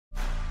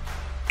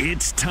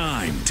It's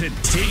time to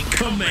take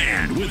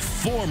command with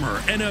former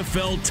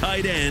NFL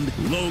tight end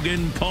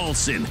Logan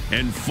Paulson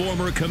and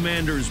former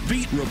Commanders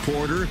beat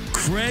reporter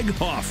Craig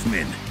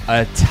Hoffman.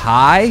 A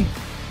tie?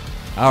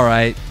 All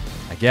right,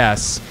 I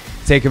guess.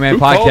 Take Command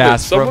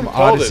podcast from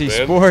Odyssey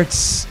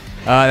Sports.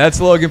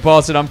 That's Logan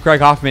Paulson. I'm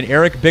Craig Hoffman.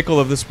 Eric Bickel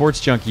of the Sports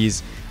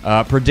Junkies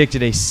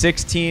predicted a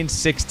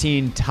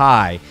 16-16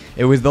 tie.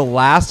 It was the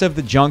last of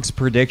the Junks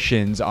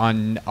predictions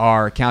on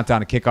our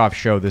Countdown to Kickoff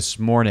show this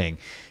morning.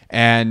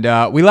 And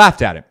we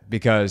laughed at it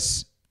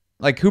because,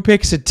 like, who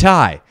picks a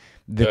tie?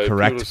 The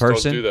correct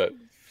person? Don't do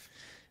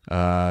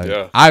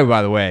that. Yeah.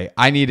 By the way,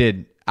 I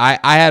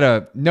had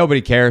a, nobody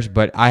cares,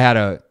 but I had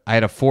a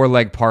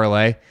 4-leg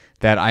parlay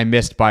that I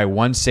missed by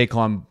one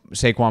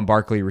Saquon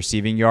Barkley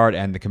receiving yard,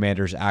 and the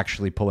Commanders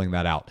actually pulling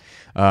that out.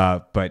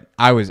 But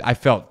I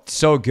felt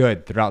so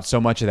good throughout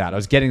so much of that. I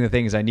was getting the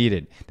things I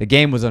needed. The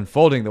game was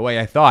unfolding the way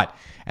I thought,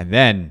 and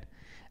then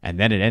it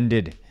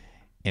ended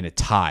in a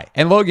tie.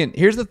 And Logan,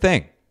 here's the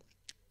thing.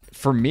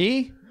 For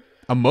me,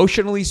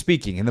 emotionally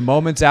speaking, in the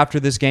moments after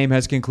this game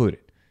has concluded,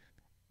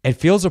 it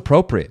feels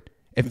appropriate.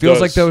 It feels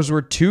like those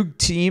were two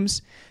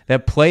teams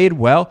that played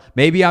well.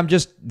 Maybe I'm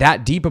just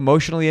that deep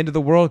emotionally into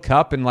the World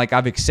Cup and like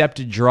I've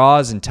accepted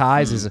draws and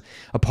ties as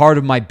a part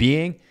of my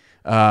being.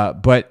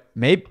 But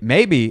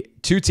maybe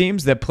two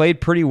teams that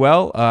played pretty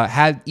well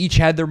each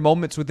had their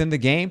moments within the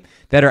game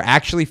that are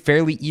actually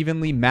fairly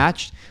evenly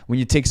matched when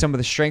you take some of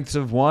the strengths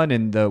of one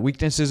and the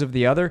weaknesses of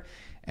the other.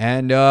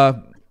 And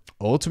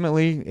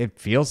ultimately, it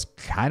feels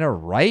kind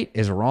of right,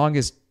 as wrong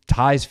as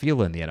ties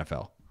feel in the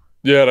NFL.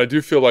 Yeah, and I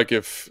do feel like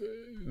if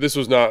this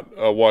was not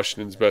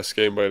Washington's best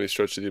game by any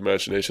stretch of the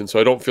imagination, so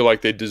I don't feel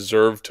like they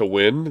deserved to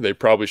win. They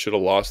probably should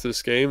have lost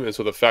this game. And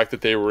so the fact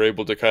that they were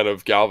able to kind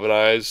of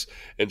galvanize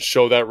and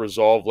show that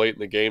resolve late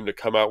in the game to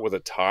come out with a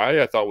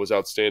tie, I thought was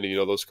outstanding. You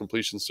know, those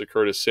completions to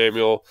Curtis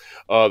Samuel,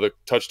 the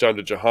touchdown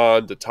to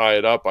Jahan to tie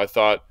it up, I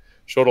thought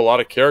showed a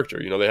lot of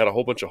character. You know, they had a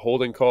whole bunch of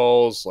holding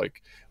calls,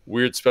 like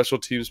weird special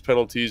teams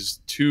penalties,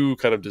 two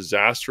kind of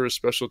disastrous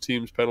special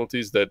teams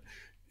penalties that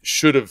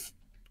should have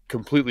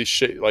completely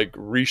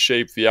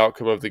reshaped the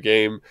outcome of the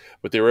game,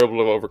 but they were able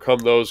to overcome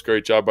those.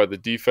 Great job by the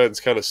defense,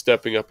 kind of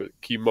stepping up at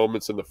key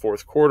moments in the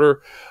fourth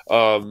quarter.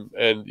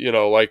 And, you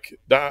know, like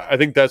that, I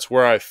think that's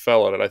where I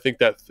fell on it. I think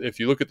that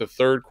if you look at the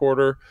third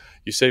quarter,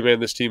 you say,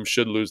 man, this team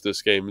should lose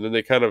this game. And then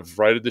they kind of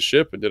righted the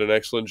ship and did an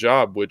excellent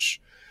job,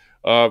 which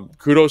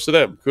kudos to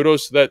them.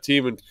 Kudos to that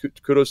team and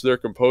kudos to their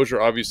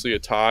composure. Obviously, a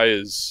tie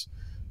is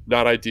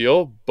not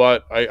ideal,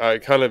 but I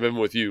kind of am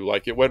with you.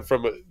 Like, it went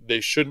from they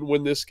shouldn't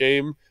win this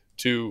game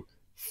to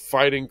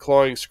fighting,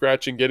 clawing,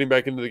 scratching, getting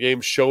back into the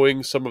game,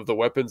 showing some of the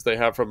weapons they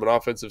have from an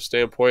offensive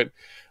standpoint.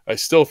 I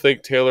still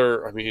think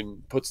Taylor,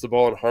 puts the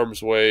ball in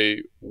harm's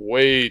way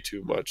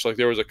too much. Like,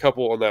 there was a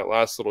couple on that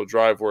last little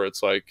drive where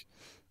it's like,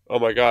 oh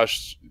my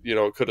gosh, you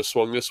know, could have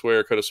swung this way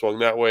or could have swung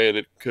that way, and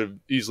it could have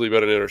easily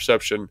been an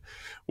interception,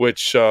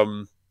 which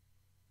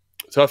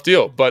tough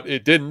deal, but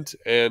it didn't,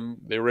 and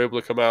they were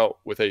able to come out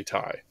with a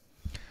tie.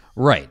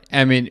 Right.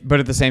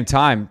 But at the same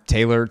time,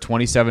 Taylor,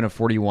 27 of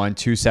 41,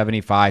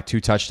 275, 2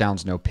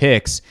 touchdowns, no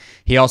picks.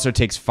 He also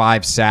takes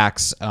 5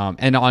 sacks.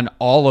 And on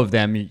all of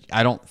them,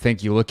 I don't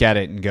think you look at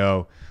it and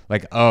go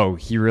like, oh,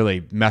 he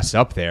really messed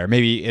up there.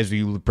 Maybe as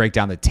we break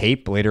down the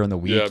tape later in the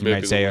week, you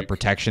might say a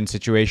protection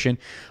situation.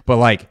 But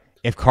like,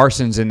 if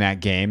Carson's in that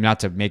game,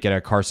 not to make it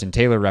a Carson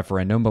Taylor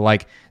referendum, but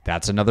like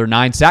that's another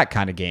 9-sack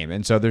kind of game.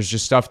 And so there's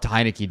just stuff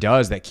Heinicke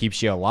does that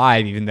keeps you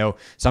alive, even though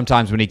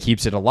sometimes when he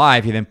keeps it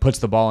alive, he then puts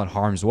the ball in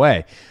harm's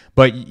way.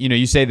 But, you know,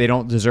 you say they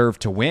don't deserve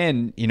to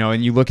win, you know,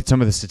 and you look at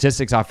some of the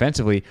statistics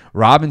offensively.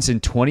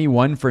 Robinson,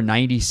 21 for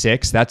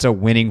 96. That's a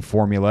winning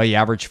formula. He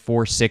averaged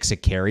 4.6 a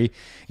carry.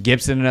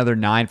 Gibson, another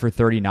 9 for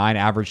 39,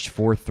 averaged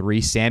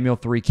 4.3. Samuel,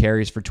 3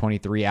 carries for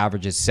 23,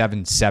 averages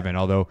 7.7,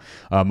 although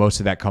most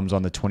of that comes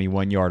on the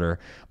 21-yarder.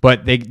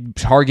 But they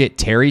target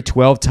Terry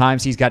 12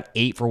 times. He's got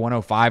 8 for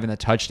 105 in the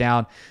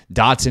touchdown.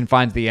 Dotson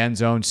finds the end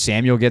zone.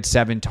 Samuel gets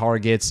 7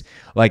 targets.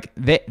 Like,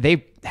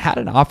 they had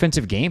an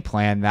offensive game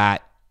plan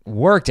that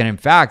worked. And in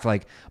fact,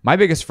 like, my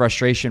biggest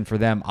frustration for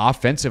them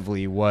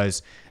offensively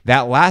was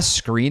that last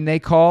screen they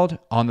called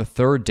on the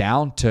third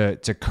down to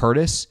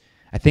Curtis.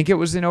 I think it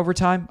was in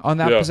overtime on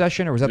that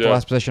possession, or was that the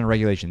last possession of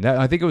regulation?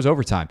 I think it was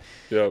overtime.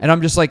 Yeah. And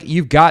I'm just like,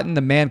 you've gotten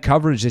the man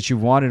coverage that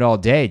you've wanted all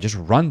day. Just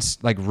run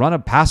a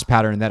pass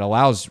pattern that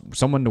allows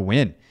someone to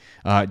win.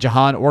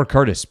 Jahan or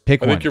Curtis,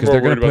 pick one. I think you're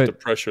more worried about the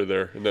pressure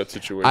there in that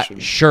situation.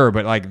 Sure,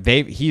 but like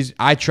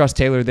I trust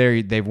Taylor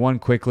there. They've won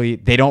quickly.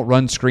 They don't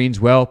run screens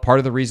well. Part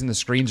of the reason the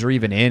screens are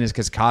even in is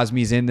because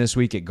Cosme's in this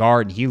week at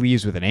guard, and he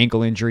leaves with an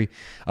ankle injury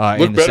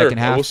in the second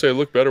half. I will say,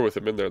 look better with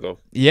him in there though.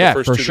 Yeah, the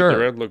first for two sure. That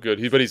they ran look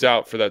good. But he's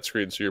out for that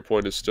screen. So your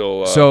point is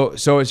still.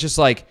 So it's just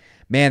like,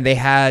 man, they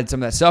had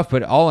some of that stuff,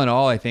 but all in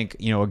all, I think,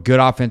 you know, a good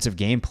offensive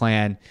game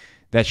plan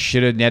that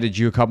should have netted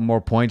you a couple more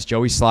points.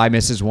 Joey Sly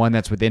misses one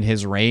that's within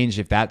his range.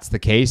 If that's the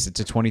case, it's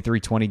a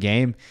 23-20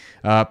 game,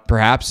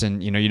 perhaps.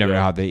 And, you know, you never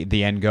know how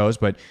the end goes.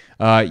 But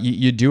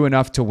you do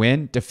enough to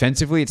win.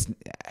 Defensively,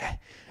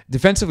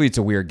 it's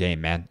a weird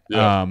game, man.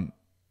 Yeah.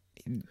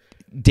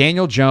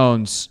 Daniel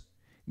Jones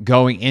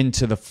going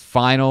into the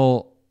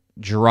final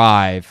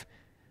drive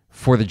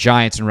for the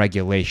Giants in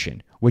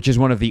regulation, which is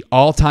one of the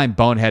all-time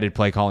boneheaded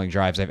play calling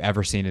drives I've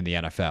ever seen in the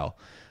NFL,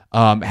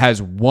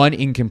 has one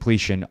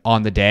incompletion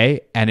on the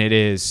day, and it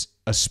is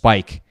a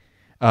spike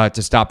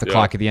to stop the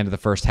clock at the end of the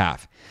first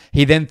half.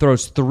 He then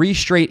throws 3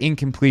 straight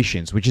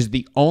incompletions, which is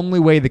the only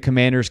way the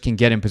Commanders can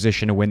get in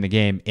position to win the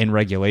game in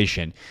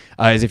regulation,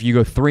 is if you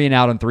go 3 and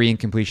out on 3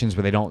 incompletions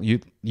where they don't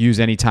use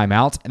any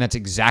timeouts, and that's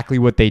exactly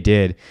what they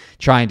did,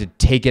 trying to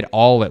take it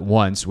all at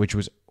once, which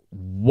was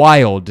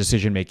wild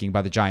decision-making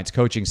by the Giants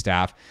coaching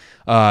staff.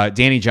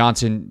 Danny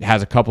Johnson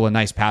has a couple of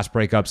nice pass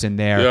breakups in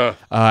there.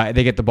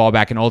 They get the ball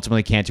back and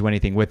ultimately can't do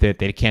anything with it.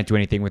 They can't do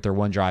anything with their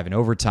one drive in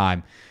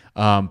overtime.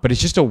 But it's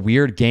just a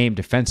weird game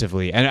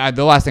defensively. And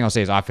the last thing I'll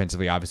say is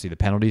offensively, obviously the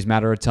penalties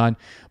matter a ton.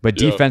 But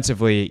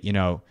defensively,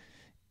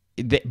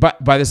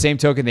 but by the same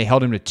token, they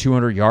held him to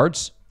 200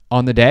 yards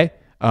on the day.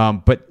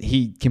 But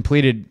he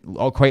completed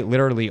quite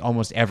literally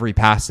almost every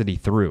pass that he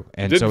threw,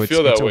 and so it's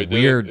a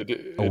weird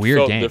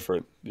game.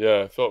 Different.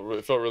 Yeah, it felt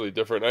really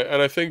different.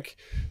 And I think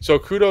so.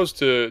 Kudos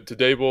to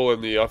Dable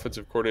and the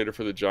offensive coordinator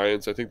for the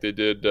Giants. I think they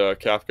did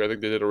Kafka. I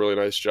think they did a really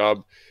nice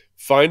job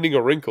finding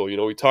a wrinkle.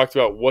 We talked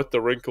about what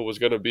the wrinkle was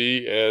going to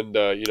be, and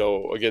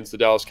against the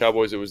Dallas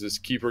Cowboys, it was this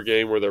keeper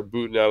game where they're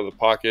booting out of the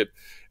pocket.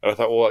 And I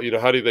thought, well,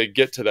 how do they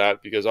get to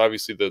that? Because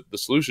obviously the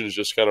solution is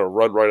just kind of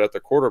run right at the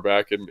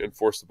quarterback and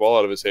force the ball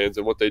out of his hands.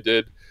 And what they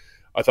did,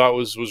 I thought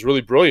was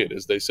really brilliant,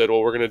 is they said,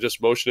 well, we're going to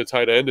just motion a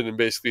tight end and then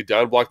basically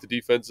down block the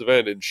defensive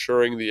end,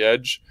 ensuring the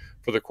edge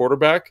for the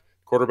quarterback.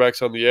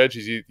 Quarterback's on the edge.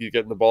 He's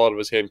getting the ball out of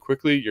his hand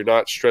quickly. You're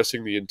not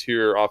stressing the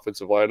interior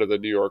offensive line of the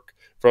New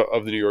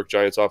York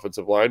Giants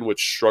offensive line,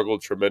 which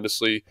struggled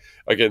tremendously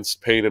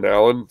against Payne and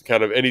Allen,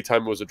 kind of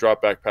anytime it was a drop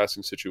back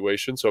passing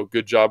situation. So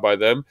good job by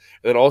them.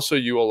 And then also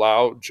you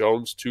allow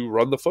Jones to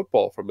run the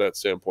football from that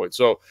standpoint.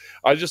 So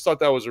I just thought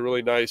that was a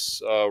really nice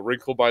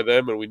wrinkle by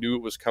them, and we knew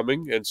it was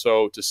coming. And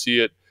so to see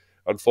it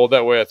unfold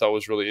that way, I thought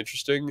was really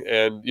interesting.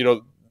 And,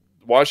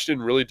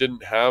 Washington really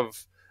didn't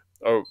have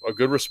a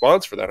good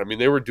response for that. I mean,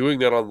 they were doing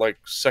that on like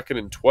 2nd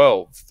and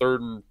 12, 3rd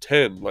and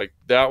 10. Like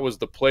that was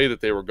the play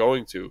that they were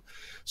going to.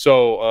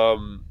 So,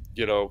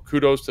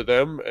 kudos to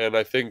them. And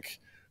I think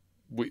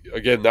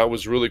that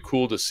was really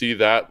cool to see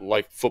that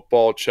like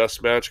football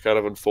chess match kind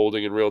of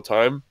unfolding in real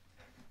time.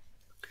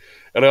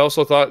 And I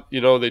also thought,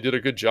 they did a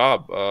good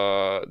job.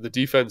 The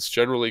defense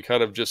generally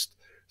kind of just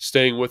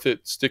staying with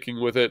it,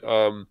 sticking with it.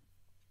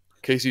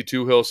 Casey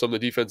Toohill, some of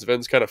the defensive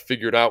ends kind of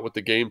figured out what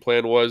the game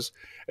plan was.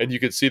 And you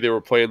could see they were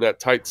playing that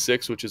tight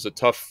 6, which is a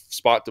tough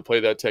spot to play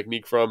that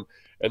technique from.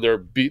 And they're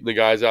beating the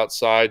guys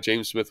outside.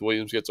 James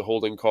Smith-Williams gets a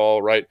holding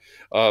call, right?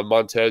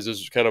 Montez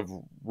is kind of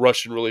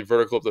rushing really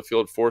vertical up the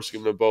field,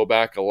 forcing him to bow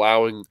back,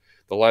 allowing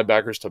the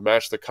linebackers to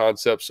match the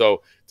concept.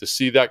 So to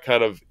see that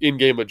kind of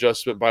in-game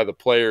adjustment by the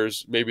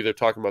players, maybe they're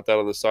talking about that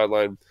on the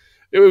sideline.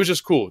 It was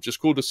just cool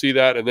to see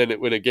that. And then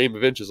when a game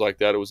of inches like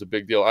that, it was a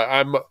big deal.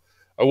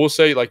 I will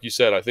say, like you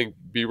said, I think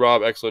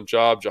B-Rob, excellent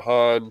job.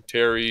 Jahan,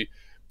 Terry,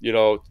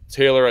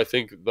 Taylor, I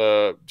think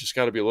just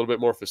got to be a little bit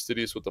more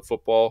fastidious with the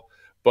football.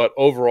 But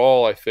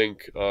overall, I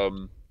think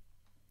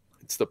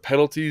it's the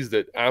penalties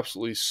that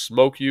absolutely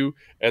smoke you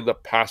and the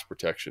pass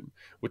protection,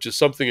 which is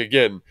something,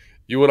 again,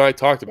 you and I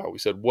talked about. We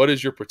said, what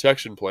is your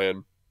protection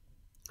plan?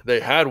 They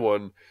had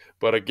one,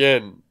 but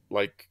again,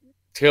 like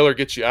Taylor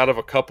gets you out of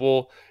a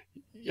couple,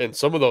 and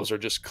some of those are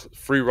just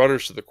free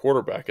runners to the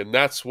quarterback, and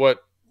that's what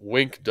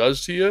Wink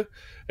does to you.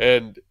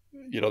 And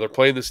they're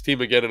playing this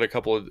team again in a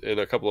couple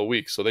of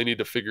weeks, so they need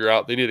to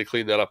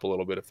clean that up a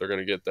little bit if they're going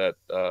to get that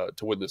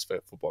to win this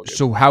football game.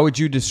 So how would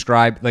you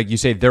describe, like you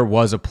say, there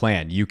was a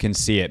plan, you can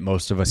see it,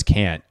 most of us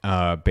can't,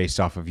 based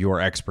off of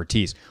your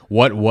expertise.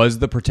 What was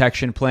the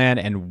protection plan,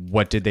 and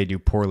what did they do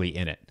poorly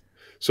in it?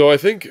 So I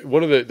think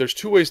there's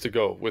 2 ways to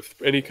go with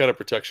any kind of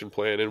protection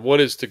plan, and one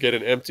is to get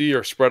an empty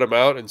or spread them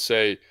out and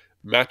say,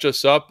 match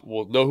us up,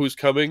 we'll know who's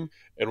coming,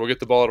 and we'll get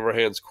the ball out of our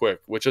hands quick,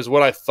 which is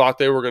what I thought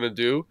they were going to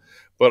do.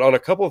 But on a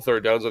couple of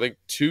third downs, I think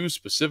 2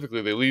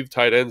 specifically, they leave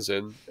tight ends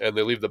in and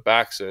they leave the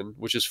backs in,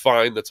 which is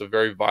fine. That's a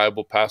very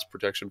viable pass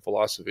protection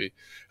philosophy.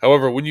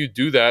 However, when you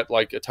do that,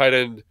 like a tight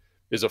end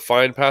is a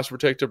fine pass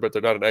protector, but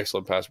they're not an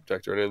excellent pass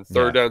protector. And in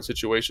third down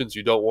situations,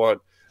 you don't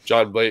want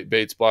John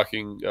Bates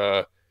blocking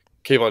Kayvon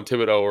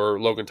Thibodeau or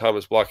Logan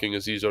Thomas blocking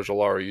Azeez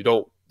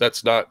Ojulari.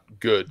 That's not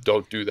good.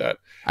 Don't do that.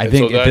 I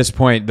think at this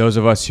point, those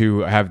of us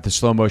who have the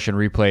slow motion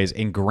replays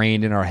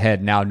ingrained in our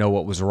head now know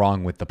what was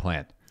wrong with the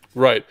plan.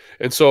 Right.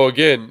 And so,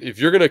 again, if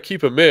you're going to keep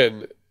them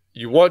in,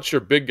 you want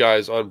your big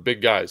guys on big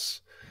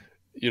guys.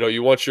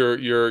 You want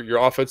your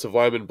offensive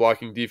linemen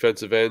blocking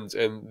defensive ends,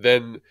 and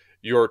then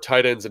your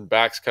tight ends and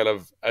backs kind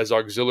of as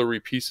auxiliary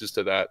pieces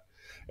to that.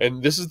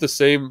 And this is the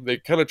same. They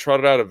kind of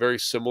trotted out a very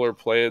similar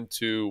plan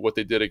to what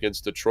they did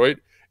against Detroit.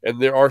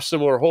 And there are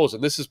similar holes.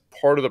 And this is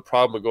part of the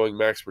problem of going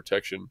max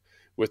protection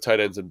with tight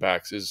ends and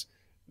backs is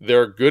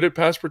they're good at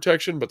pass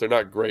protection, but they're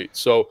not great.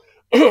 So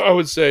I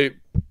would say,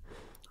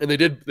 and they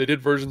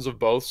did versions of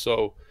both.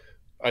 So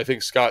I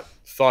think Scott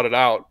thought it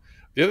out.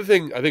 The other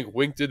thing I think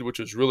Wink did, which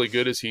was really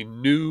good, is he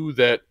knew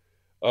that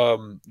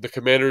the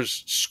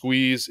Commanders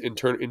squeeze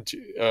into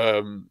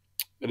an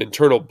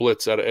internal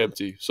blitz out of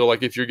empty. So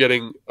like if you're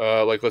getting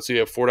like let's say you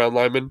have 4 down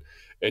linemen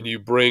and you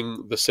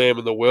bring the Sam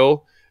and the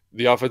Will,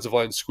 the offensive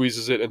line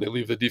squeezes it and they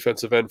leave the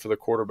defensive end for the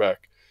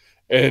quarterback.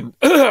 And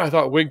I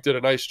thought Wink did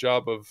a nice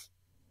job of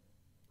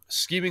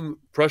scheming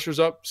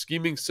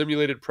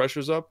simulated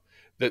pressures up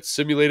that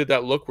simulated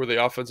that look where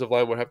the offensive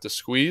line would have to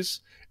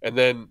squeeze, and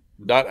then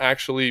not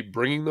actually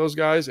bringing those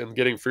guys and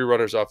getting free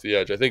runners off the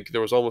edge. I think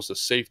there was almost a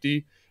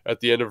safety at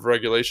the end of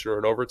regulation or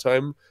an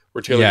overtime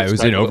where Taylor it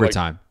was in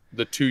overtime.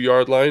 The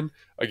 2-yard line.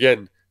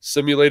 Again,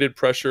 simulated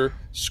pressure,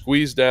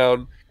 squeeze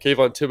down,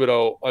 Kayvon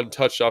Thibodeau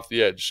untouched off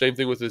the edge. Same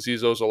thing with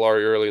Azeez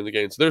Ojulari early in the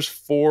game. So there's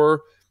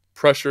 4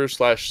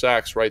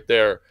 pressure/sacks right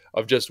there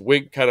of just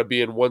Wink kind of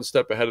being one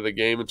step ahead of the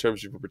game in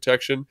terms of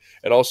protection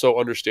and also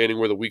understanding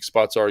where the weak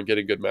spots are and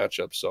getting good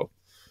matchups. So,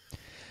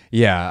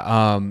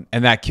 yeah,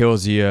 and that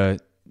kills you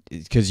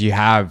because you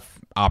have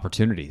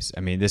opportunities. I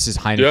mean, this is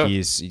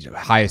Heinicke's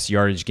highest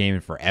yardage game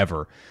in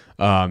forever.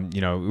 We kind of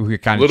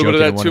a little bit of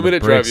that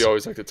 2-minute drive you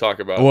always like to talk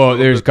about. Well,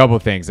 there's a couple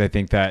of things I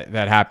think that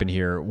happened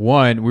here.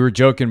 One, we were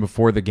joking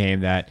before the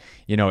game that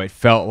it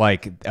felt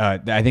like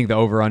I think the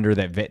over under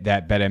that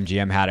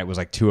BetMGM had it was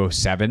like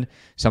 207,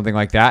 something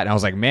like that. And I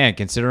was like, man,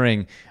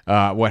 considering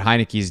what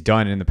Heinicke's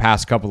done in the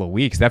past couple of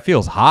weeks, that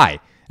feels high.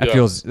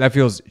 That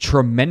feels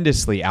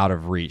tremendously out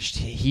of reach.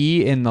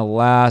 He in the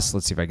last,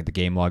 let's see if I get the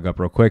game log up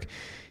real quick.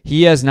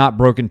 He has not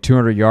broken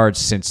 200 yards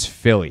since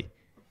Philly,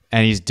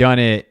 and he's done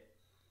it.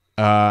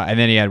 And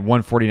then he had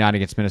 149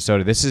 against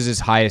Minnesota. This is his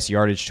highest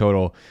yardage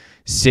total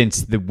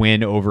since the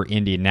win over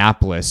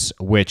Indianapolis,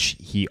 which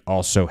he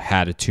also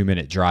had a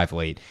 2-minute drive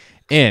late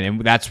in.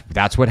 And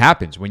that's what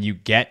happens when you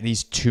get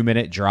these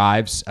 2-minute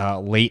drives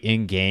late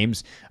in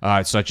games,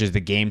 such as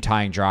the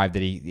game-tying drive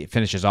that he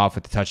finishes off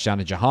with the touchdown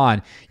to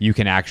Jahan. You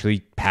can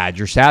actually pad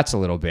your stats a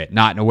little bit,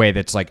 not in a way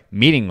that's like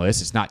meaningless.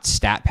 It's not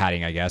stat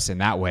padding, I guess, in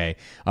that way.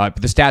 But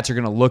the stats are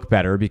going to look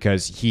better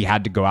because he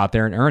had to go out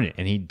there and earn it,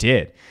 and he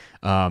did.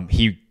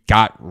 He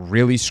got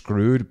really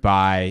screwed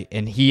by,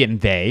 and he and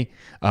they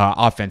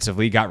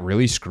offensively got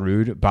really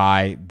screwed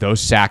by those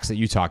sacks that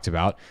you talked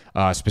about,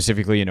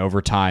 specifically in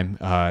overtime.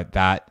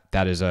 That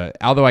is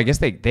although I guess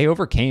they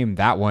overcame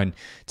that one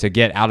to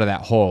get out of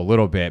that hole a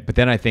little bit, but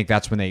then I think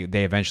that's when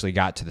they eventually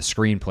got to the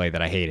screenplay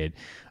that I hated.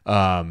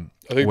 I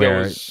think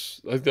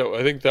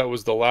that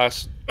was the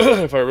last,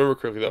 if I remember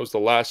correctly, that was the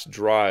last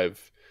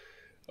drive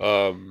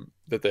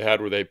that they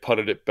had where they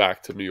punted it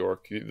back to New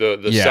York.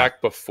 The sack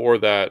before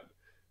that,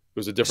 it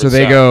was a different.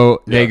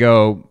 So they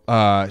go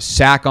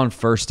sack on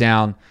first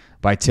down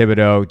by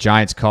Thibodeau.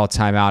 Giants call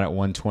timeout at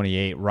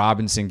 1:28.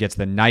 Robinson gets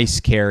the nice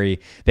carry.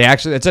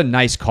 It's a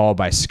nice call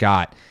by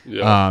Scott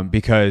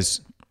because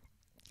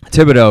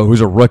Thibodeau,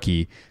 who's a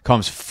rookie,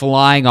 comes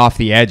flying off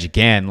the edge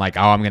again, like,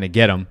 oh, I'm going to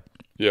get him.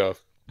 Yeah.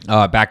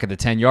 Back at the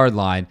 10-yard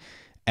line,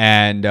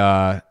 and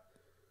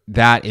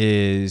that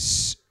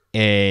is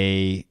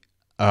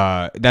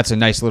that's a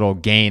nice little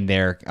gain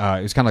there.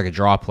 It was kind of like a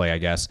draw play, I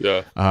guess.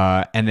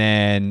 Yeah. And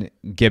then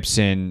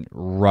Gibson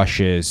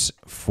rushes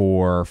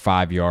for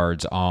 5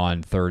 yards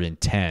on 3rd and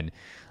 10.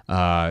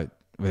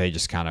 They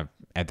just kind of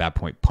at that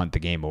point punt the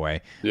game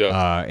away.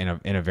 Yeah.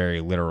 In a very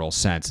literal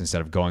sense,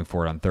 instead of going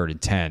for it on 3rd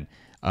and 10.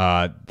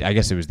 I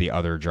guess it was the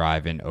other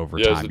drive in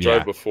overtime. Yeah, it was the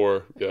drive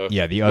before. Yeah.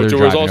 Yeah, the other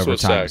drive in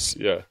overtime.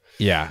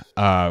 Yeah.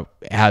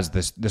 It has the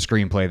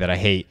screenplay that I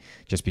hate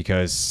just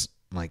because,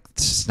 like,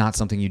 it's not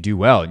something you do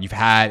well. And you've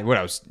had, what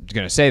I was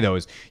going to say, though,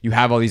 is you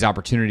have all these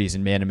opportunities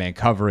in man-to-man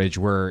coverage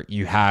where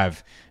you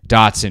have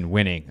Dotson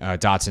winning.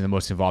 Dotson, the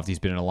most involved he's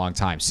been in a long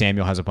time.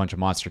 Samuel has a bunch of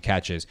monster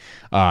catches.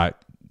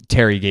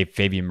 Terry gave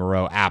Fabian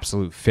Moreau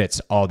absolute fits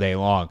all day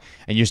long.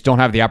 And you just don't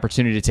have the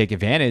opportunity to take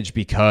advantage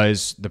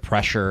because the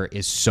pressure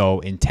is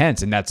so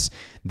intense. And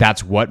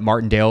that's what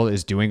Martindale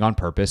is doing on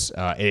purpose.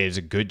 It is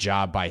a good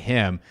job by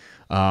him.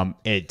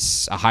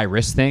 It's a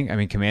high-risk thing. I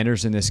mean,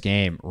 Commanders in this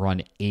game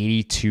run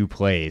 82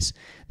 plays.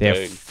 They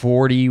have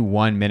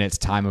 41 minutes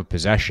time of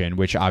possession,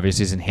 which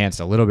obviously is enhanced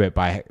a little bit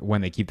by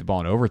when they keep the ball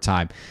in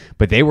overtime.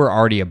 But they were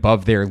already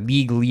above their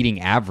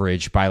league-leading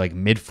average by like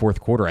mid-4th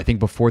quarter. I think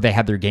before they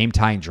had their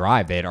game-tying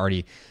drive, they had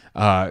already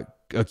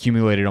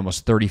accumulated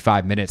almost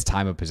 35 minutes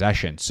time of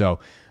possession. So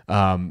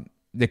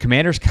the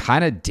Commanders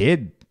kind of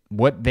did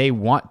what they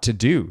want to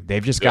do.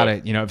 They've just got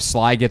to, if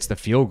Sly gets the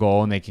field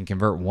goal and they can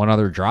convert one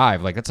other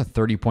drive, like, that's a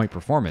 30-point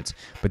performance.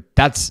 But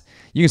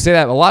you can say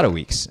that a lot of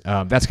weeks.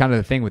 That's kind of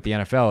the thing with the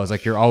NFL is,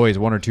 like, you're always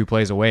 1 or 2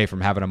 plays away from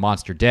having a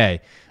monster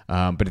day.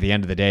 But at the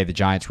end of the day, the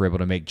Giants were able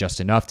to make just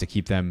enough to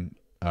keep them,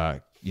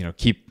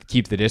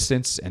 keep the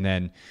distance and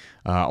then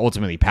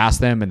ultimately pass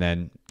them. And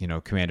then,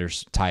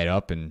 Commanders tie it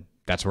up, and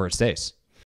that's where it stays.